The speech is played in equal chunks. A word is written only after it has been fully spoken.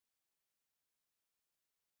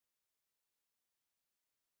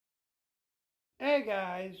Hey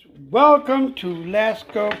guys, welcome to Let's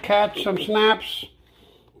Go Catch Some Snaps.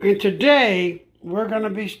 And today we're going to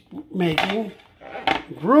be making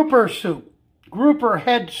grouper soup, grouper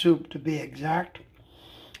head soup to be exact.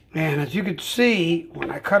 And as you can see, when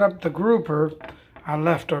I cut up the grouper, I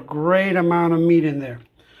left a great amount of meat in there.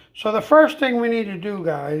 So the first thing we need to do,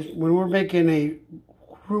 guys, when we're making a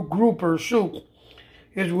grouper soup,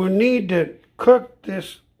 is we need to cook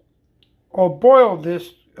this or boil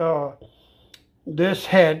this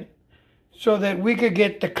head so that we could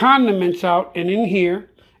get the condiments out and in here,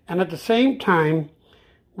 and at the same time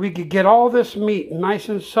we could get all this meat nice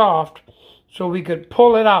and soft so we could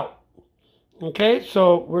pull it out. Okay,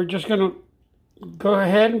 so we're just gonna go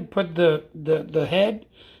ahead and put the head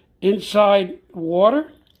inside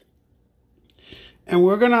water, and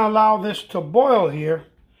we're gonna allow this to boil here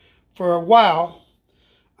for a while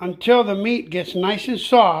until the meat gets nice and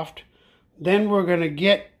soft. Then we're gonna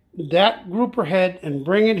get that grouper head and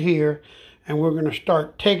bring it here, and we're going to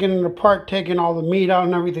start taking it apart, taking all the meat out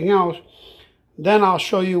and everything else. Then I'll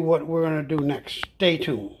show you what we're going to do next. Stay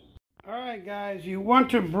tuned. Alright guys, you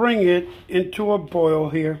want to bring it into a boil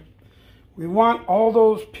here. We want all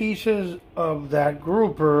those pieces of that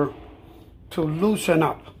grouper to loosen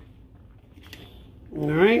up.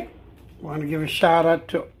 Alright, I want to give a shout out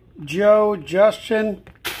to Joe, Justin,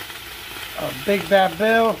 Big Bad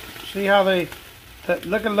Bill. See how they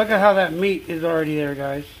look at how that meat is already there,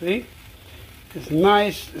 guys. See? It's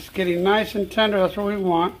nice. It's getting nice and tender. That's what we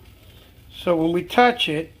want. So when we touch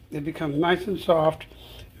it, it becomes nice and soft.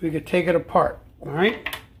 We can take it apart. All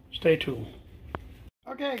right? Stay tuned.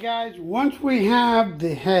 Okay, guys. Once we have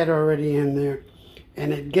the head already in there,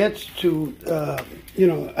 and it gets to,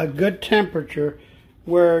 a good temperature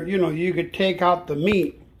where, you could take out the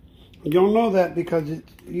meat. You'll know that because,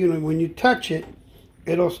 when you touch it,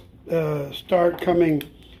 it'll start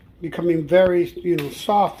becoming very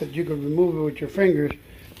soft, that you can remove it with your fingers.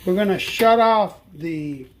 We're going to shut off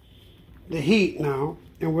the heat now,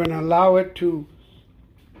 and we're going to allow it to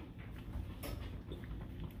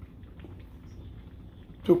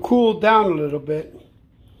cool down a little bit,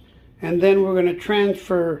 and then we're going to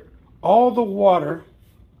transfer all the water,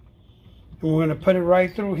 and we're going to put it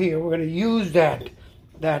right through here. We're going to use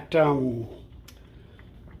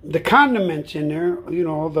the condiments in there,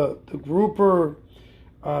 the grouper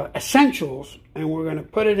essentials, and we're going to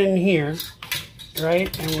put it in here,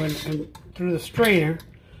 right? And through the strainer,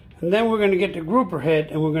 and then we're going to get the grouper head,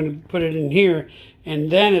 and we're going to put it in here, and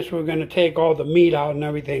then we're going to take all the meat out and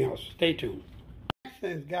everything else. Stay tuned. Next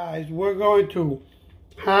thing, guys, we're going to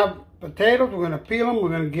have potatoes. We're going to peel them. We're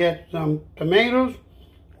going to get some tomatoes.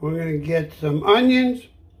 We're going to get some onions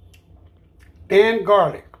and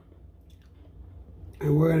garlic.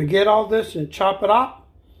 And we're going to get all this and chop it up.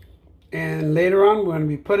 And later on, we're going to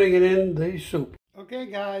be putting it in the soup. Okay,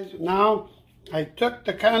 guys. Now, I took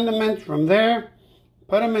the condiments from there,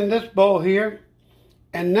 put them in this bowl here.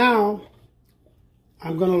 And now,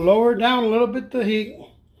 I'm going to lower down a little bit the heat.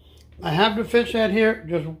 I have the fish head here,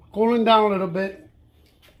 just cooling down a little bit.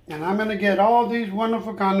 And I'm going to get all these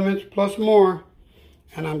wonderful condiments, plus more.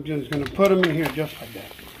 And I'm just going to put them in here just like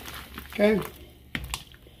that. Okay?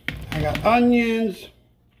 I got onions,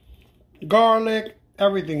 garlic,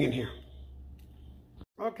 everything in here.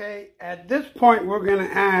 Okay, at this point we're going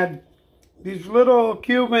to add these little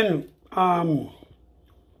Cuban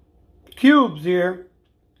cubes here.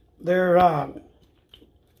 They're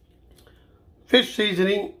fish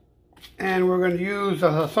seasoning, and we're going to use a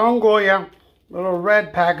Sazón Goya, little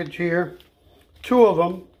red package here, 2 of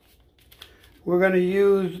them. We're going to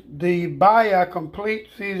use the Baya complete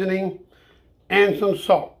seasoning and some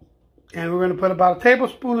salt. And we're going to put about a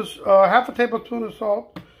tablespoon of, half a tablespoon of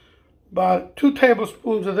salt, about 2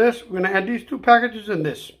 tablespoons of this. We're going to add these 2 packages in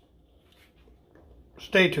this.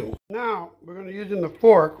 Stay tuned. Now, we're going to use the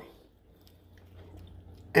fork.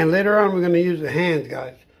 And later on, we're going to use the hands,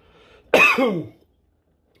 guys. Because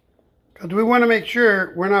we want to make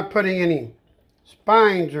sure we're not putting any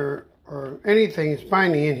spines or anything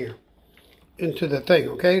spiny in here, into the thing,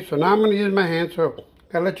 okay? So now I'm going to use my hands. So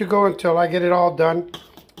I've got to let you go until I get it all done.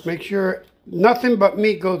 Make sure nothing but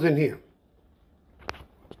meat goes in here.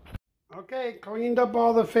 Okay, cleaned up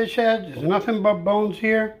all the fish heads. There's nothing but bones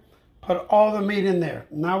here. Put all the meat in there.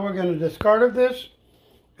 Now we're going to discard of this,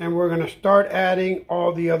 and we're going to start adding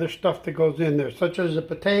all the other stuff that goes in there, such as the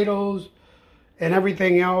potatoes and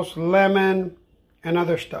everything else, lemon and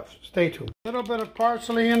other stuff. Stay tuned. A little bit of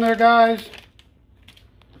parsley in there, guys.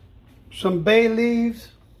 Some bay leaves.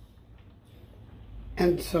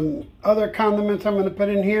 And some other condiments I'm going to put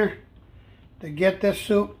in here to get this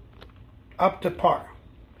soup up to par.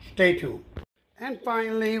 Stay tuned. And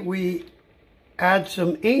finally, we add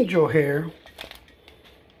some angel hair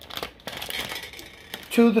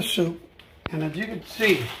to the soup. And as you can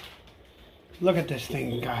see, look at this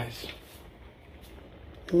thing, guys.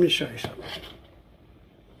 Let me show you something.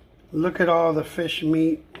 Look at all the fish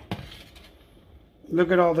meat.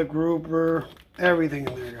 Look at all the grouper, everything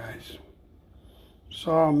in there, guys. It's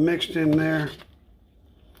all mixed in there.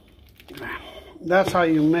 That's how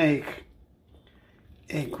you make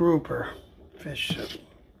a grouper fish soup.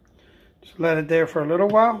 Just let it there for a little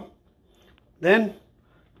while. Then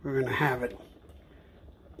we're gonna have it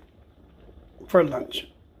for lunch.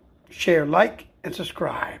 Share, like, and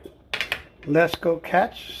subscribe. Let's go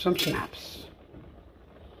catch some snaps.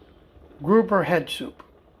 Grouper head soup.